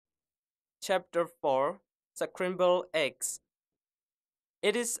Chapter 4 Scrambled Eggs.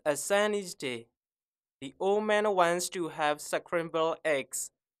 It is a sunny day. The old man wants to have scrambled eggs.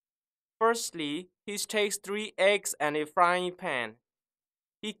 Firstly, he takes 3 eggs and a frying pan.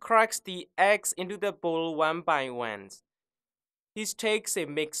 He cracks the eggs into the bowl one by one. He takes a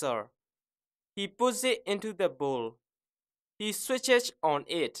mixer. He puts it into the bowl. He switches on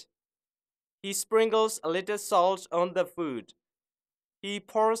it. He sprinkles a little salt on the food. He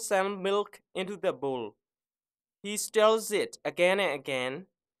pours some milk into the bowl. He stirs it again and again.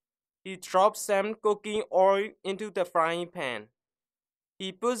 He drops some cooking oil into the frying pan.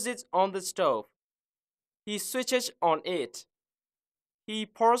 He puts it on the stove. He switches on it. He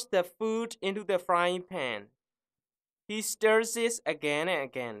pours the food into the frying pan. He stirs it again and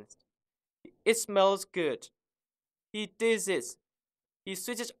again. It smells good. He does it. He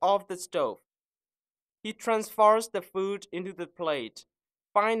switches off the stove. He transfers the food into the plate.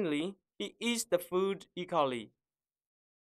 Finally, he eats the food eagerly.